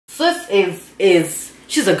Sis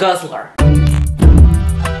she's a guzzler.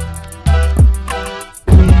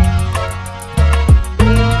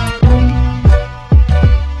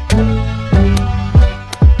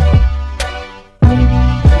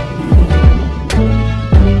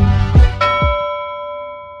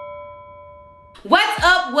 What's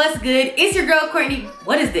up? What's good? It's your girl Courtney.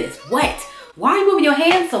 What is this? What? Why are you moving your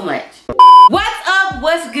hands so much? What's up?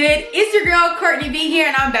 What's good? It's your girl Courtney B here,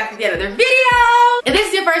 and I'm back with yet another video. If this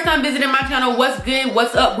is your first time visiting my channel, what's good?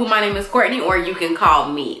 What's up? Boo, my name is Courtney, or you can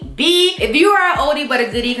call me B. If you are an oldie but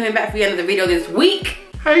a goodie coming back for yet another video this week,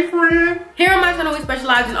 hey friend. Here on my channel, we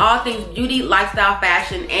specialize in all things beauty, lifestyle,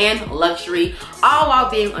 fashion, and luxury, all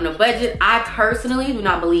while being on a budget. I personally do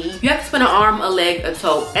not believe you have to spend an arm, a leg, a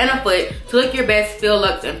toe, and a foot to look your best, feel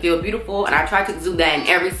luxe, and feel beautiful. And I try to exude that in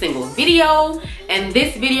every single video. And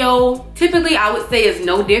this video, typically I would say is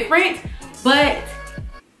no different, but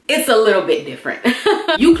it's a little bit different.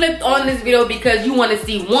 You clicked on this video because you want to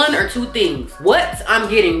see one or two things: what I'm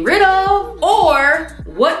getting rid of or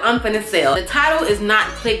what I'm finna sell. The title is not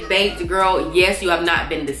clickbait, girl. Yes, you have not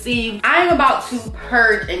been deceived. I am about to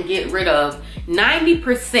purge and get rid of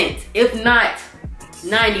 90%, if not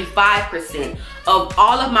 95% of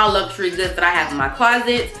all of my luxury goods that I have in my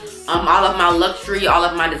closet. All of my luxury, all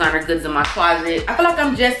of my designer goods in my closet. I feel like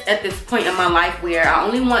I'm just at this point in my life where I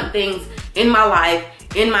only want things in my life,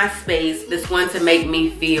 in my space, that's going to make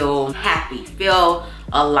me feel happy, feel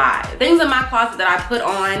alive. Things in my closet that I put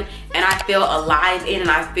on and I feel alive in,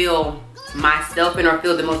 and I feel myself in, or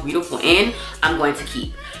feel the most beautiful in, I'm going to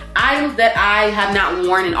keep. Items that I have not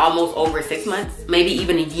worn in almost over 6 months, maybe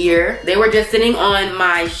even a year. They were just sitting on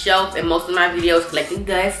my shelf in most of my videos collecting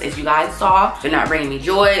dust, as you guys saw. They're not bringing me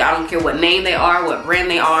joy. I don't care what name they are, what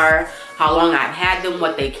brand they are, how long I've had them,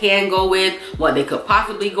 what they can go with, what they could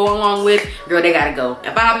possibly go along with. Girl, they gotta go.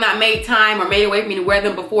 If I have not made time or made a way for me to wear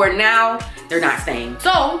them before now, they're not staying.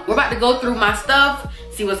 So we're about to go through my stuff,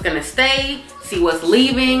 see what's gonna stay, see what's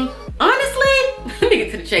leaving. Honestly, let me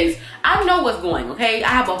get to the chase. I know what's going, okay? I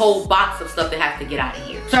have a whole box of stuff that has to get out of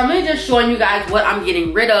here. So I'm really just showing you guys what I'm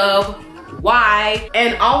getting rid of, why,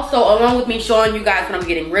 and also along with me showing you guys what I'm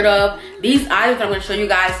getting rid of, these items that I'm going to show you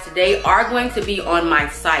guys today are going to be on my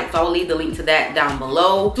site. So I'll leave the link to that down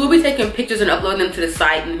below. So we'll be taking pictures and uploading them to the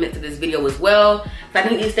site in the midst of this video as well. So I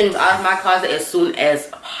need these things out of my closet as soon as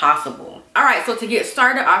possible. All right, so to get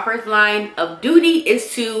started, our first line of duty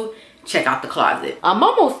is to check out the closet. I'm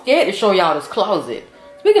almost scared to show y'all this closet.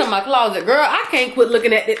 Speaking of my closet, girl, I can't quit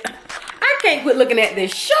looking at this. I can't quit looking at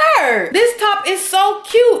this shirt. This top is so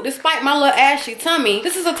cute, despite my little ashy tummy.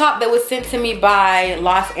 This is a top that was sent to me by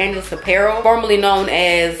Los Angeles Apparel, formerly known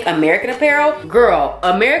as American Apparel. Girl,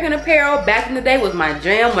 American Apparel back in the day was my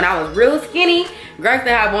jam when I was real skinny. Girls that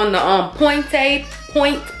have on the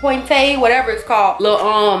pointe, whatever it's called,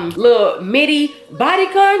 little midi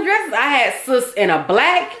bodycon dresses. I had sis in a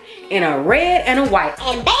black, in a red, and a white.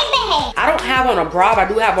 And baby, I don't have on a bra, but I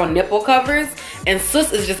do have on nipple covers. And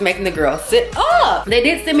sis is just making the girl sit up. They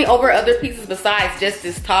did send me over other pieces besides just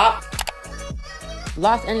this top.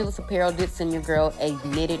 Los Angeles Apparel did send your girl a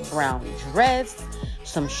knitted brown dress,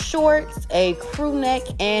 some shorts, a crew neck,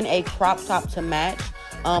 and a crop top to match.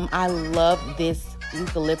 I love this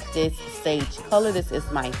eucalyptus sage color. This is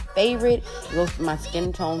my favorite. It goes with my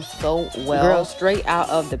skin tone so well. Girl, straight out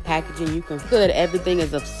of the packaging, you can feel that everything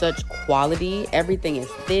is of such quality. Everything is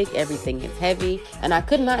thick, everything is heavy, and I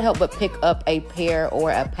could not help but pick up a pair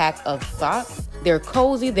or a pack of socks. They're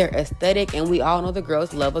cozy, they're aesthetic, and we all know the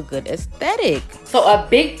girls love a good aesthetic. So a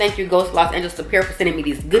big thank you goes to Los Angeles Apparel for sending me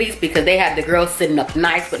these goodies, because they had the girls sitting up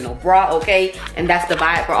nice with no bra, okay? And that's the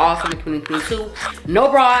vibe for all summer 2022. No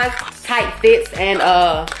bras, tight fits, and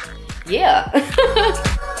yeah.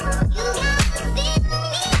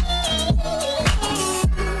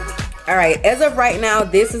 All right, as of right now,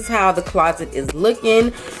 this is how the closet is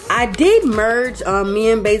looking. I did merge me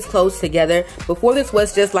and Bae's clothes together. Before, this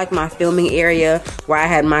was just like my filming area where I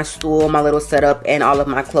had my stool, my little setup, and all of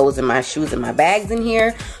my clothes and my shoes and my bags in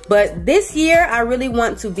here. But this year, I really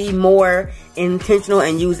want to be more intentional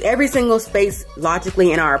and use every single space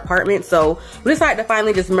logically in our apartment. So we decided to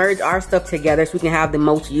finally just merge our stuff together so we can have the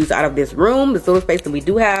most use out of this room, this little space that we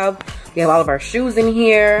do have. We have all of our shoes in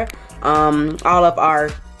here, all of our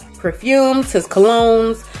perfumes, his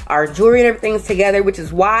colognes, our jewelry, and everything's together, which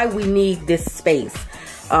is why we need this space.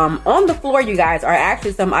 On the floor, you guys, are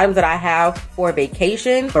actually some items that I have for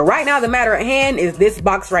vacation. But right now, the matter at hand is this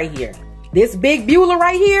box right here. This big Beulah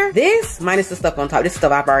right here, this, minus the stuff on top, this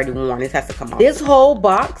stuff I've already worn, this has to come off. This whole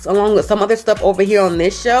box, along with some other stuff over here on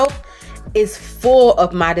this shelf, is full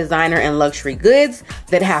of my designer and luxury goods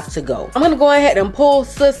that have to go. I'm gonna go ahead and pull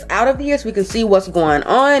sis out of here so we can see what's going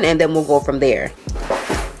on, and then we'll go from there.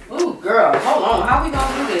 Ooh, girl, hold on. How we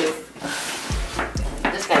gonna do this?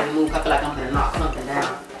 This gotta move. I feel like I'm gonna knock something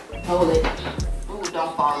down. Hold it. Ooh,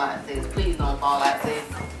 don't fall out, sis. Please don't fall out, sis.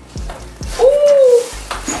 Ooh!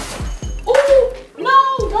 Ooh!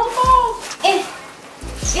 No, don't fall!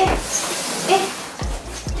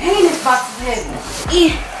 Dang, this box is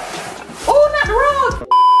heavy. Oh, not the rug.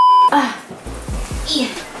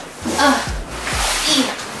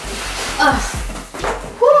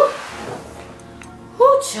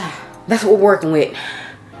 Whoo, child. That's what we're working with,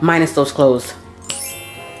 minus those clothes.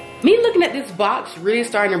 Me looking at this box really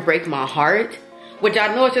starting to break my heart, which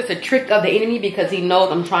I know is just a trick of the enemy because he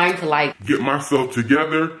knows I'm trying to like get myself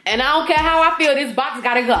together. And I don't care how I feel, this box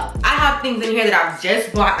gotta go. I have things in here that I've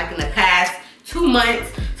just bought like in the past 2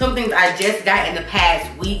 months. Some things I just got in the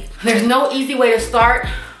past week. There's no easy way to start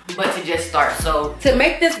but to just start. So to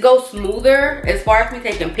make this go smoother, as far as me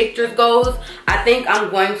taking pictures goes, I think I'm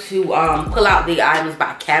going to pull out the items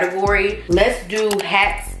by category. Let's do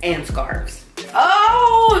hats and scarves.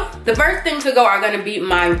 Oh, the first thing to go are gonna be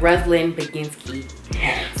my Ruslan Baginski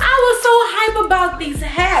hats. I was so hype about these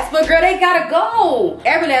hats, but girl, they gotta go.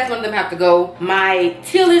 Every last one of them have to go. My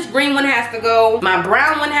tealish green one has to go. My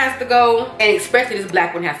brown one has to go. And especially this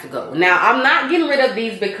black one has to go. Now, I'm not getting rid of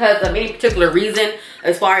these because of any particular reason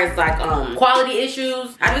as far as like quality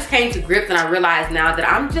issues. I just came to grips and I realized now that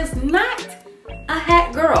I'm just not a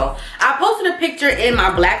hat girl. I posted a picture in my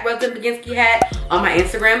black Ruslan Baginski hat on my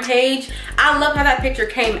Instagram page. I love how that picture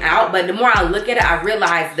came out, but the more I look at it, I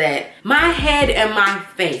realize that my head and my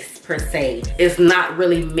face per se is not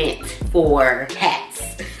really meant for hats.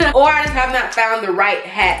 Or I just have not found the right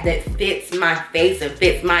hat that fits my face and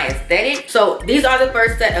fits my aesthetic. So these are the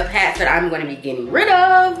first set of hats that I'm going to be getting rid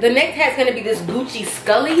of. The next hat's going to be this Gucci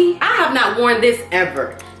Scully. I have not worn this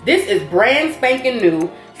ever. This is brand spanking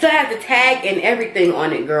new. Still has the tag and everything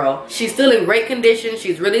on it, girl. She's still in great condition.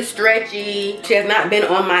 She's really stretchy. She has not been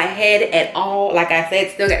on my head at all. Like I said,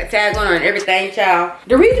 still got the tag on her and everything, child.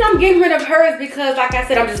 The reason I'm getting rid of her is because, like I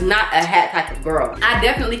said, I'm just not a hat type of girl. I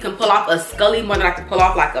definitely can pull off a Scully more than I can pull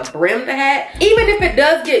off like a brimmed hat. Even if it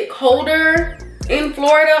does get colder in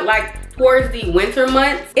Florida, like towards the winter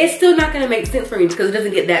months, it's still not gonna make sense for me because it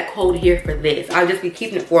doesn't get that cold here for this. I'll just be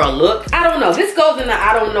keeping it for a look. I don't know. This goes in the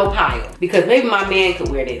I don't know pile because maybe my man could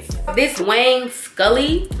wear this. This Wang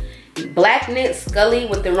Scully, black knit Scully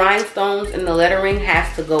with the rhinestones and the lettering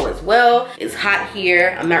has to go as well. It's hot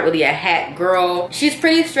here. I'm not really a hat girl. She's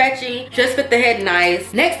pretty stretchy, just fit the head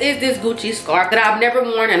nice. Next is this Gucci scarf that I've never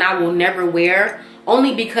worn and I will never wear.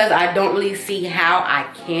 Only because I don't really see how I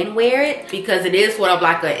can wear it because it is sort of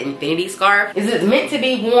like an infinity scarf. Is it meant to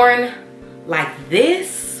be worn like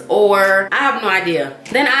this or I have no idea.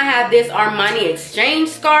 Then I have this Armani Exchange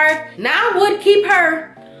scarf. Now I would keep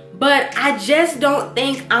her, but I just don't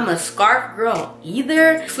think I'm a scarf girl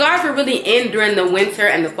either. Scarves were really in during the winter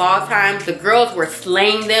and the fall times. The girls were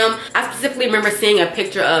slaying them. I specifically remember seeing a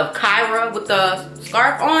picture of Kyra with the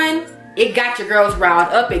scarf on. It got your girls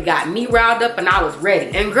riled up, it got me riled up, and I was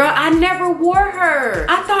ready. And girl, I never wore her.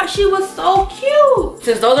 I thought she was so cute.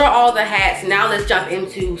 Since those are all the hats, now let's jump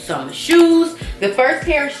into some shoes. The first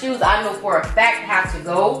pair of shoes I know for a fact have to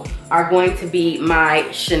go are going to be my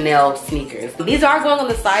Chanel sneakers. These are going on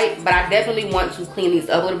the site, but I definitely want to clean these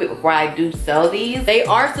up a little bit before I do sell these. They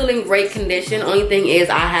are still in great condition. Only thing is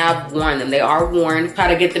I have worn them. They are worn. Try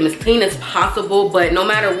to get them as clean as possible, but no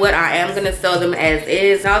matter what, I am gonna sell them as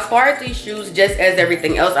is. Now, as far as these shoes, just as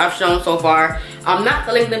everything else I've shown so far, I'm not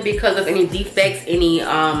selling them because of any defects, any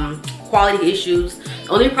quality issues. The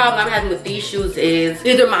only problem I'm having with these shoes is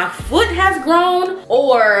either my foot has grown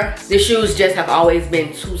or the shoes just have always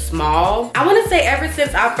been too small. I want to say ever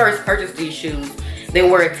since I first purchased these shoes, they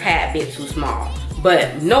were a tad bit too small.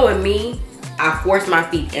 But knowing me, I forced my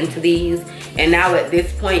feet into these, and now at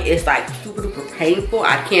this point it's like super duper painful.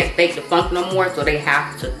 I can't fake the funk no more, so they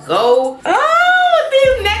have to go. Oh,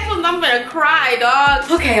 these next ones, I'm gonna cry,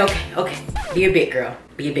 dog. Okay. Be a big girl.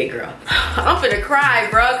 Be a big girl. I'm finna cry,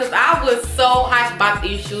 bro, because I was so hyped about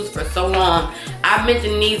these shoes for so long. I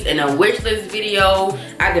mentioned these in a wish list video.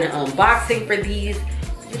 I did an unboxing for these.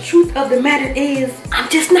 The truth of the matter is, I'm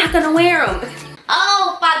just not gonna wear them.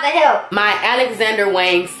 Oh, Father the hell? My Alexander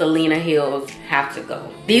Wang Selena heels have to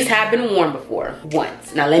go. These have been worn before,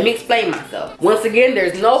 once. Now let me explain myself. Once again,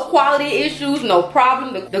 there's no quality issues, no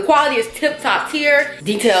problem. The quality is tip-top tier.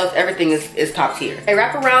 Details, everything is top tier. They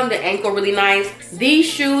wrap around the ankle really nice. These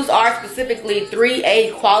shoes are specifically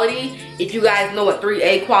 3A quality. If you guys know what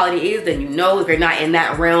 3A quality is, then you know. If you're not in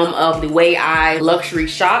that realm of the way I luxury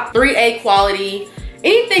shop, 3A quality.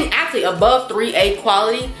 Anything actually above 3A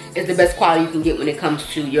quality is the best quality you can get when it comes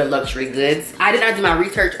to your luxury goods. I did not do my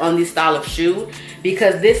research on this style of shoe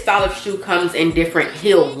because this style of shoe comes in different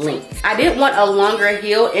heel lengths. I did want a longer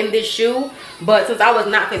heel in this shoe, but since I was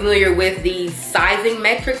not familiar with the sizing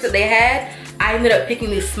metrics that they had, I ended up picking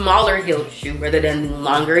the smaller heel shoe rather than the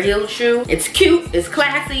longer heel shoe. It's cute, it's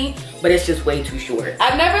classy, but it's just way too short.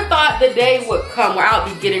 I never thought the day would come where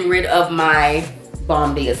I'll be getting rid of my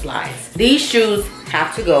Bombardier slides. These shoes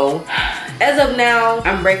have to go. As of now,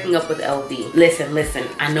 I'm breaking up with LV. Listen,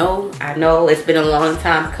 I know it's been a long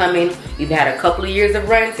time coming. We've had a couple of years of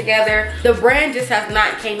running together. The brand just has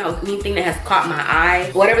not came out with anything that has caught my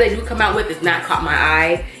eye. Whatever they do come out with has not caught my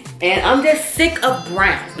eye. And I'm just sick of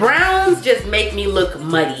brown. Browns just make me look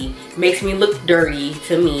muddy, makes me look dirty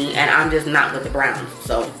to me, and I'm just not with the browns.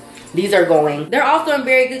 So these are going. They're also in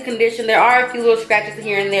very good condition. There are a few little scratches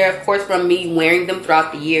here and there, of course, from me wearing them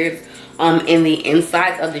throughout the years in the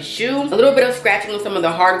insides of the shoe. A little bit of scratching on some of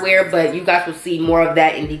the hardware, but you guys will see more of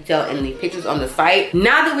that in detail in the pictures on the site.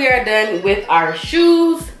 Now that we are done with our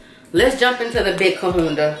shoes, let's jump into the big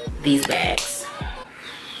kahuna, these bags.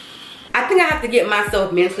 I think I have to get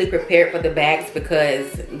myself mentally prepared for the bags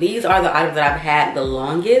because these are the items that I've had the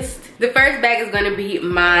longest. The first bag is gonna be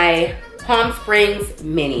my Palm Springs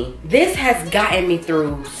Mini. This has gotten me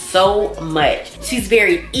through so much. She's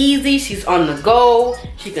very easy, she's on the go,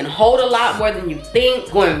 she can hold a lot more than you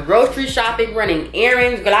think. Going grocery shopping, running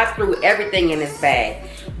errands, girl, I threw everything in this bag,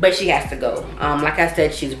 but she has to go. Like I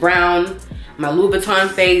said, she's brown. My Louis Vuitton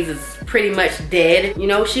phase is pretty much dead. You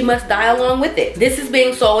know, she must die along with it. This is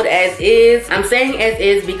being sold as is. I'm saying as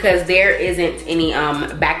is because there isn't any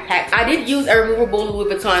backpack. I did use a removable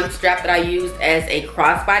Louis Vuitton strap that I used as a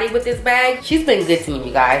crossbody with this bag. She's been good to me,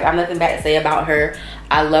 you guys. I have nothing bad to say about her.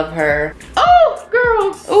 I love her. Oh,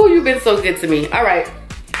 girl. Oh, you've been so good to me. All right.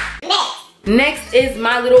 Next is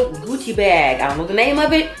my little Gucci bag. I don't know the name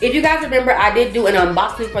of it. If you guys remember, I did do an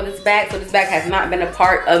unboxing for this bag. So this bag has not been a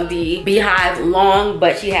part of the Beehive long,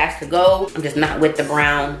 but she has to go. I'm just not with the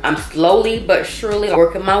brown. I'm slowly but surely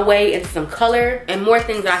working my way into some color and more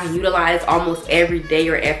things that I can utilize almost every day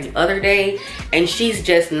or every other day. And she's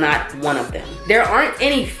just not one of them. There aren't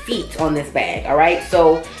any feet on this bag, all right?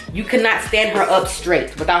 So you cannot stand her up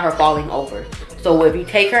straight without her falling over. So if you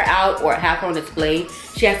take her out or have her on display,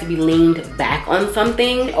 she has to be leaned back on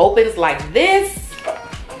something. It opens like this.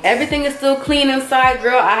 Everything is still clean inside,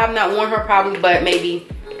 girl. I have not worn her probably but maybe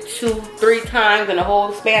 2-3 times in the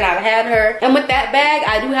whole span I've had her. And with that bag,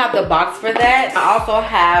 I do have the box for that. I also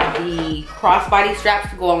have the crossbody straps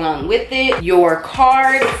to go along with it, your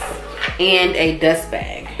cards, and a dust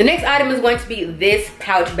bag. The next item is going to be this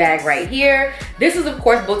pouch bag right here. This is of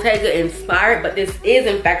course Bottega inspired, but this is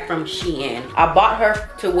in fact from Shein. I bought her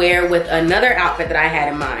to wear with another outfit that I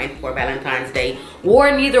had in mind for Valentine's Day.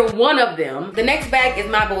 Wore neither one of them. The next bag is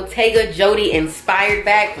my Bottega Jodie inspired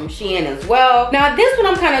bag from Shein as well. Now this one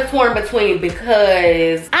I'm kind of torn between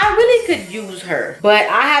because I really could use her, but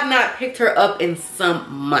I have not picked her up in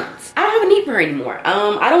some months. I don't have a need for her anymore.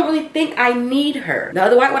 I don't really think I need her. The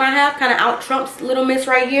other white one I have kind of out trumps Little Miss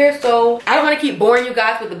right here, so I don't want to keep boring you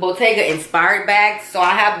guys with the Bottega inspired bags. So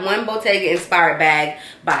I have one Bottega inspired bag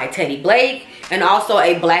by Teddy Blake and also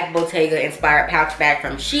a black Bottega inspired pouch bag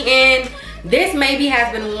from Shein. This maybe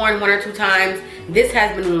has been worn 1 or 2 times. This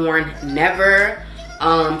has been worn never.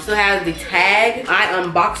 Still has the tag. I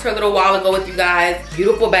unboxed her a little while ago with you guys.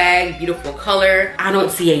 Beautiful bag, beautiful color. I don't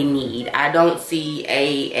see a need. I don't see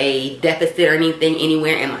a deficit or anything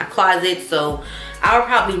anywhere in my closet. So I'll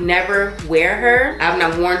probably never wear her. I've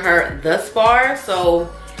not worn her thus far,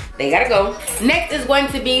 so they gotta go. Next is going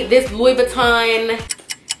to be this Louis Vuitton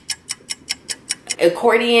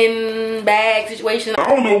accordion bag situation. I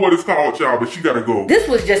don't know what it's called, y'all, but she gotta go. This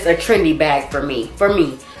was just a trendy bag for me.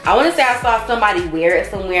 I want to say I saw somebody wear it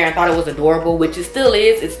somewhere and thought it was adorable, which it still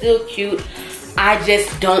is. It's still cute. I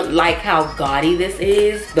just don't like how gaudy this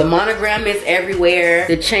is. The monogram is everywhere.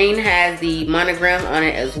 The chain has the monogram on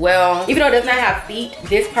it as well. Even though it does not have feet,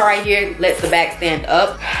 this part right here lets the bag stand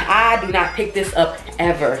up. I do not pick this up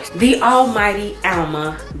ever. The almighty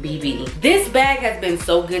Alma BB. This bag has been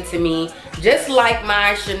so good to me. Just like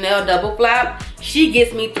my Chanel double flap, she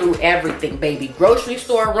gets me through everything, baby. Grocery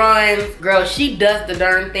store runs, girl, she does the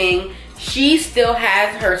darn thing. She still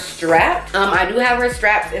has her strap. I do have her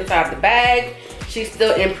straps inside the bag. She's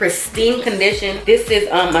still in pristine condition. This is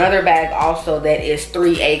another bag also that is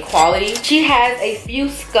 3A quality. She has a few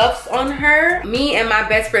scuffs on her. Me and my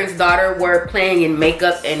best friend's daughter were playing in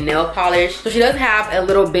makeup and nail polish. So she does have a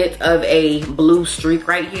little bit of a blue streak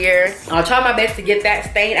right here. I'll try my best to get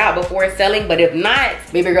that stain out before selling, but if not,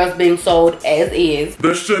 baby girl's being sold as is.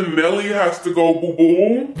 The Chanel has to go,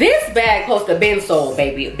 boo-boo. This bag supposed to been sold,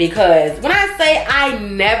 baby, because when I say I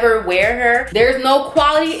never wear her, there's no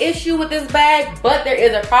quality issue with this bag, but there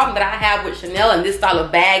is a problem that I have with Chanel and this style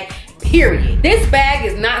of bag, period. This bag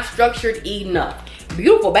is not structured enough.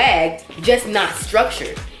 Beautiful bag, just not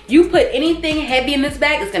structured. You put anything heavy in this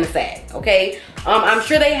bag, it's gonna sag, okay? I'm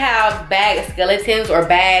sure they have bag skeletons or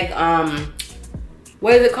bag,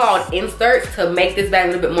 what is it called, inserts to make this bag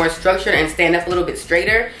a little bit more structured and stand up a little bit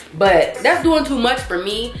straighter, but that's doing too much for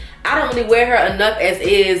me. I don't really wear her enough as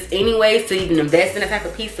is anyways to even invest in that type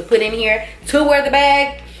of piece to put in here to wear the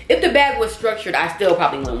bag. If the bag was structured, I still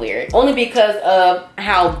probably wouldn't wear it. Only because of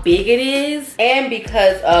how big it is and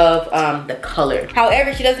because of the color.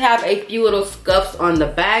 However, she does have a few little scuffs on the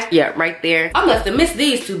back. Yeah, right there. I must have missed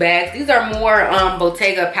these two bags. These are more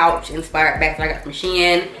Bottega pouch inspired bags that I got from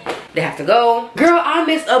Shein. They have to go. Girl, I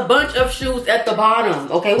missed a bunch of shoes at the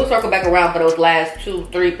bottom. Okay, we'll circle back around for those last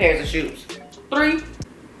 2-3 pairs of shoes. 3,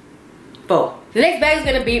 4. The next bag is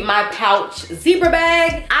gonna be my pouch zebra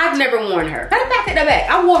bag. I've never worn her. Matter of fact, take that back.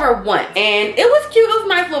 I wore her once and it was cute. It was a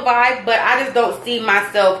nice little vibe, but I just don't see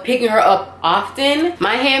myself picking her up often.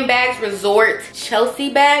 My handbags resort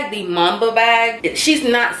Chelsea bag, the Mamba bag. She's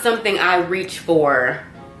not something I reach for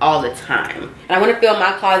all the time. And I want to fill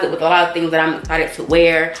my closet with a lot of things that I'm excited to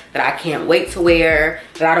wear, that I can't wait to wear,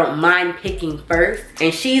 that I don't mind picking first.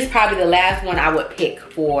 And she's probably the last one I would pick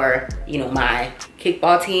for, you know, my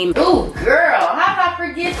kickball team. Ooh, girl, how did I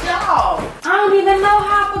forget y'all? I don't even know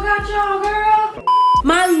how I forgot y'all, girl.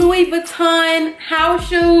 My Louis Vuitton house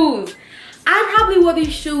shoes. I probably wore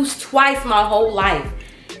these shoes twice my whole life.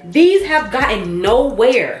 These have gotten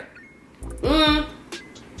nowhere.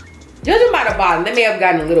 Judging by the bottom, they may have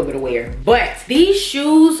gotten a little bit of wear. But these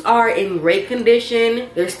shoes are in great condition.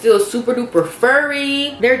 They're still super duper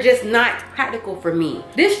furry. They're just not practical for me.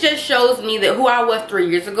 This just shows me that who I was 3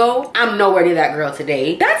 years ago, I'm nowhere near that girl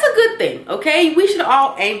today. That's a good thing, okay? We should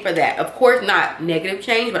all aim for that. Of course, not negative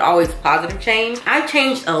change, but always positive change. I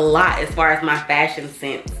changed a lot as far as my fashion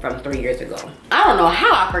sense from 3 years ago. I don't know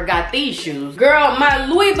how I forgot these shoes. Girl, my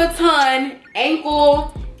Louis Vuitton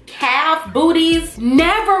ankle calf booties,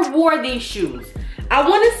 never wore these shoes. I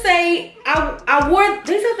want to say I wore,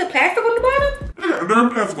 these have the plastic on the bottom? Yeah, they're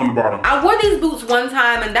plastic on the bottom. I wore these boots one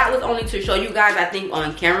time and that was only to show you guys, I think,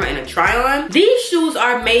 on camera in a try on. These shoes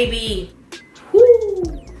are maybe,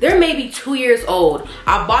 they're maybe 2 years old.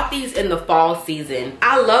 I bought these in the fall season.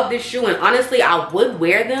 I love this shoe and honestly I would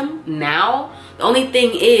wear them now. The only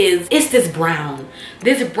thing is, it's this brown.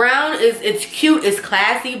 This brown it's cute, it's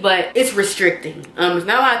classy, but it's restricting. There's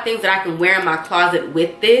not a lot of things that I can wear in my closet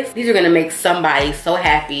with this. These are gonna make somebody so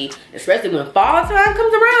happy, especially when fall time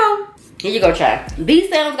comes around. Here you go, try. These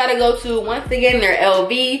sandals gotta go to, once again, they're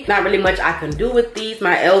LV. Not really much I can do with these.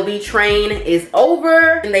 My LV train is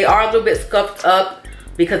over and they are a little bit scuffed up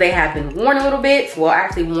because they have been worn a little bit. Well,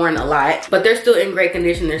 actually worn a lot, but they're still in great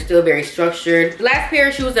condition. They're still very structured. The last pair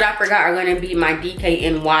of shoes that I forgot are gonna be my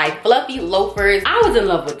DKNY fluffy loafers. I was in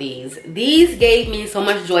love with these. These gave me so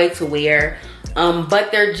much joy to wear,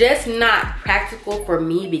 but they're just not practical for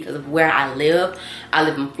me because of where I live. I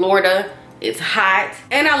live in Florida. It's hot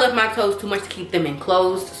and I love my toes too much to keep them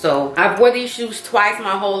enclosed. So I've wore these shoes twice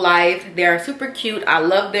my whole life. They're super cute. I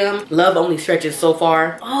love them. Love only stretches so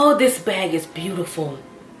far. Oh, this bag is beautiful.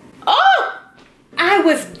 Oh, I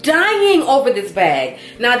was dying over this bag.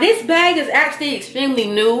 Now this bag is actually extremely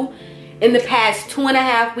new, in the past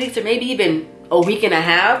 2.5 weeks or maybe even a week and a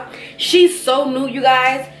half. She's so new, you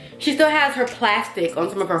guys. She still has her plastic on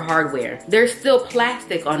some of her hardware. There's still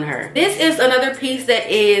plastic on her. This is another piece that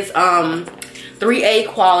is 3A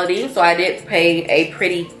quality, so I did pay a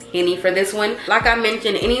pretty penny for this one. Like I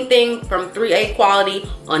mentioned, anything from 3A quality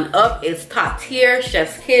on up is top tier,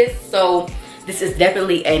 chef's kiss. So this is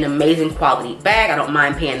definitely an amazing quality bag. I don't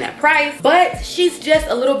mind paying that price, but she's just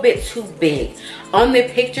a little bit too big. On the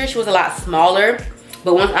picture, she was a lot smaller,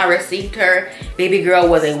 but once I received her, baby girl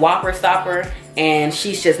was a whopper stopper, and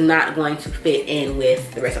she's just not going to fit in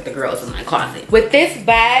with the rest of the girls in my closet. With this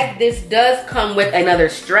bag, this does come with another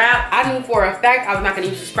strap. I knew for a fact I was not gonna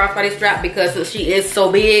use this crossbody strap because since she is so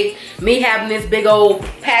big, me having this big old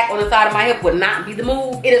pack on the side of my hip would not be the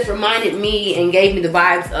move. It just reminded me and gave me the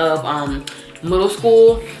vibes of middle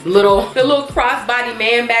school. The little crossbody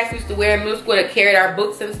man bags we used to wear in middle school that carried our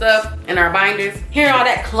books and stuff and our binders. Hearing all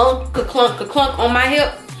that clunk, ka-clunk, ka-clunk on my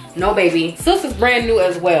hip. No, baby. Sis is brand new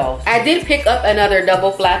as well. I did pick up another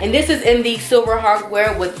double flap, and this is in the silver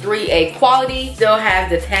hardware with 3A quality. Still has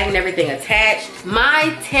the tag and everything attached.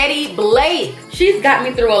 My Teddy Blake. She's got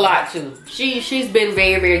me through a lot too. She's been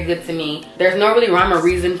very, very good to me. There's no really rhyme or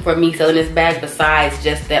reason for me selling this bag besides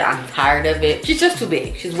just that I'm tired of it. She's just too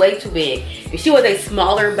big. She's way too big. If she was a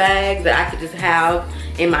smaller bag that I could just have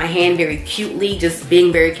in my hand very cutely, just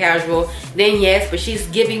being very casual, then yes, but she's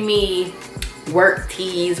giving me work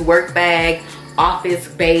tees, work bag, office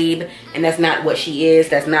babe, and that's not what she is.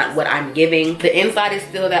 That's not what I'm giving. The inside is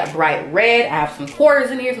still that bright red. I have some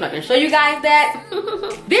quarters in here, so I'm not gonna show you guys that.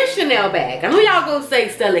 This Chanel bag, I know y'all gonna say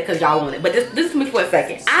sell it because y'all want it, but this is me for a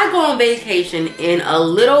second. I go on vacation in a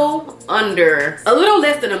little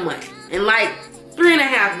less than a month. In like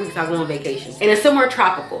 3.5 weeks I go on vacation, and it's somewhere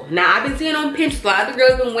tropical. Now I've been seeing on Pinterest a lot of the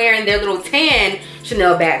girls been wearing their little tan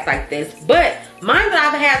Chanel bags like this, but mine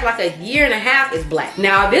that I've had for like 1.5 years is black.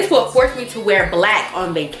 Now this will force me to wear black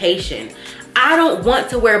on vacation. I don't want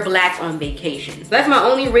to wear black on vacation. So that's my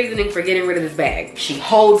only reasoning for getting rid of this bag. She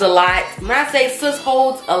holds a lot. When I say sis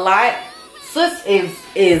holds a lot, sis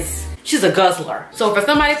she's a guzzler. So for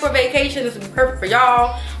somebody for vacation, this would be perfect for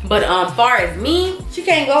y'all. But far as me, she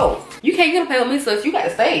can't go. You can't get a play with me, sis. You gotta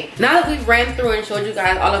stay. Now that we've ran through and showed you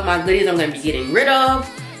guys all of my goodies I'm gonna be getting rid of,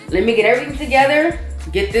 let me get everything together,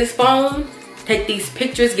 get this phone, take these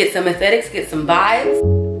pictures, get some aesthetics, get some vibes.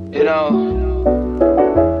 You know,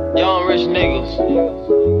 young rich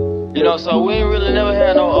niggas. You know, so we ain't really never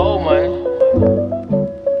had no old money.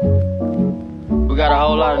 We got a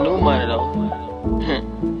whole lot of new money though.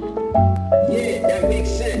 Yeah, that makes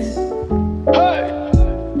sense. Hey!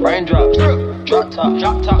 Raindrops, drop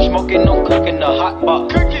top, smoking, no cooking, the hot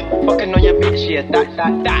pot. Fucking on your bitch, yeah, that.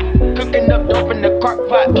 Cooking up dope in the crock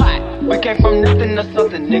pot. We came from nothing to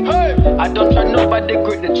something, nigga. Hey. I don't try nobody,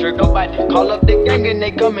 grip the trigger. Nobody call up the gang and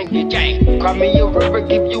they come and get gang. Cry me a river,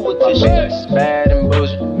 give you a tissue. It's bad and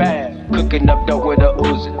bullshit, bad. Cooking up dope with a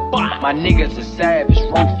Uzi. My niggas are savage,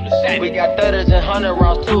 ruthless. We got 30s and 100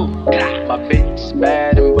 rounds too. My bitch is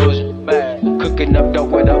bad and bullshit, bad. Cooking up dope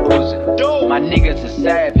with a Uzi. My niggas are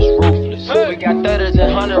savage, ruthless. We got 30s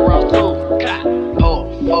and 100 rounds too. Pull,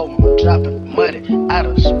 dropping money out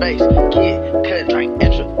of space. Kid, cut, drink,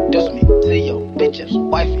 introduce me to your bitch's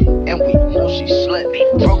wifey, and we know she slutty.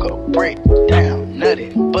 Broke a break down,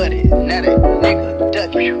 nutty, buddy, now that nigga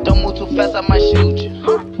ducky. Don't move too fast, I might shoot you.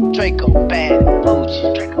 Draco, bad and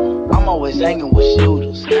bougie. I'm always hanging with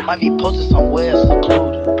shooters. Might be posted somewhere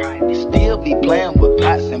secluded. Still be playing with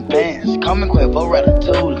pots and pans. Call me Quavo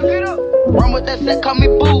Ratatouille. Run with that set, call me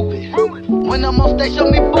Booby. When I'm on stage, show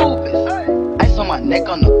me boobies. Ice on my neck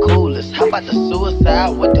on the coolest. How about the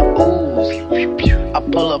suicide with the ooze? I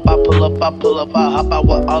pull up, I hop out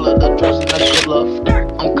with all of the drugs and the killer.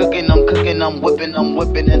 I'm cooking, I'm whipping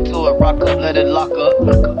into a rock up, let it lock up.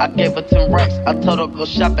 I gave her 10 racks, I told her go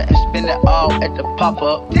shopping and spend it all at the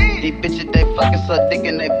pop-up. These bitches, they fucking so dick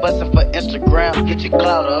and they bustin' for Instagram, get your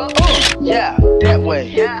clout up. Yeah, that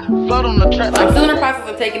way, float on the track. I'm still in the process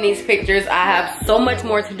of taking these pictures. I have so much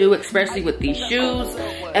more to do, especially with these shoes.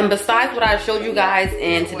 And besides what I showed you guys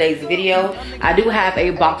in today's video, I do have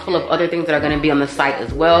a box full of other things that are gonna be on the site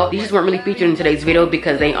as well. These weren't really featured in today's video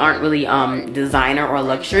because they aren't really designer or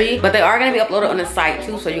luxury, but they are gonna be uploaded on the site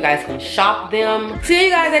too, so you guys can shop them. So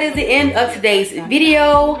you guys, that is the end of today's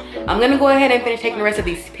video. I'm gonna go ahead and finish taking the rest of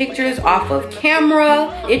these pictures off of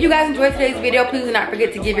camera. If you guys enjoyed today's video, please do not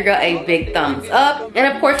forget to give your girl a big thumbs up, and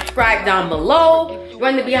of course subscribe down below.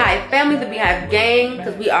 Join the Beehive family, the Beehive gang,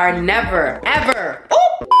 because we are never ever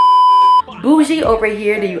bougie over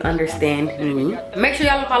here. Do you understand me? Make sure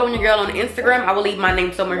y'all are following your girl on Instagram. I will leave my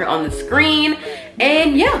name somewhere here on the screen.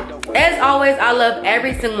 And yeah, as always, I love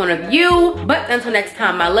every single one of you. But until next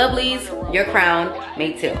time, my lovelies, your crown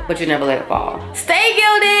may tilt, but you never let it fall. Stay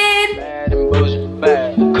gilded! Bad and bullshit,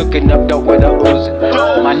 bad. Cooking up dope with a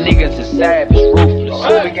Uzi. My niggas is savage,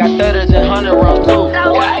 ruthless. We got 30s and 100 rounds too.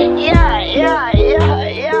 Yeah. She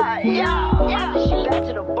back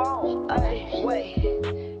to the bone. Ay, wait.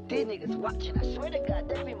 These niggas watching. I swear to God,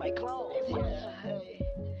 they be my clones. Yeah, hey.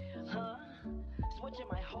 Huh? Switching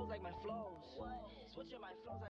my hoes like my flows. Switching my